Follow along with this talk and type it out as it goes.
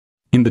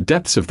In the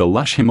depths of the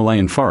lush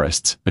Himalayan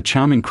forests, a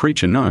charming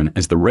creature known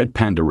as the red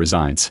panda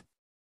resides.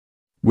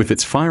 With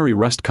its fiery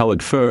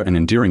rust-colored fur and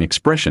endearing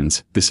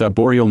expressions, this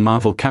arboreal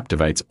marvel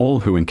captivates all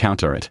who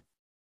encounter it.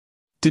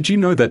 Did you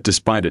know that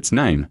despite its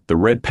name, the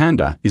red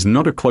panda is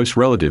not a close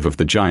relative of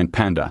the giant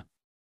panda?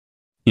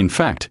 In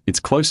fact, its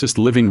closest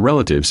living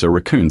relatives are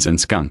raccoons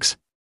and skunks.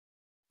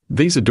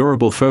 These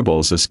adorable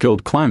furballs are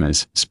skilled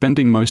climbers,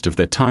 spending most of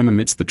their time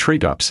amidst the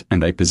treetops,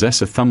 and they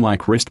possess a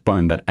thumb-like wrist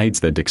bone that aids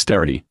their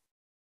dexterity.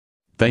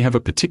 They have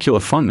a particular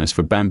fondness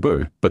for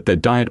bamboo, but their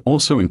diet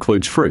also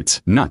includes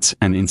fruits, nuts,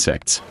 and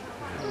insects.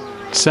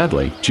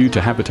 Sadly, due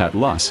to habitat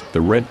loss,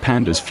 the red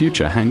panda's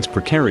future hangs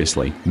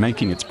precariously,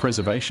 making its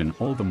preservation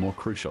all the more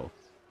crucial.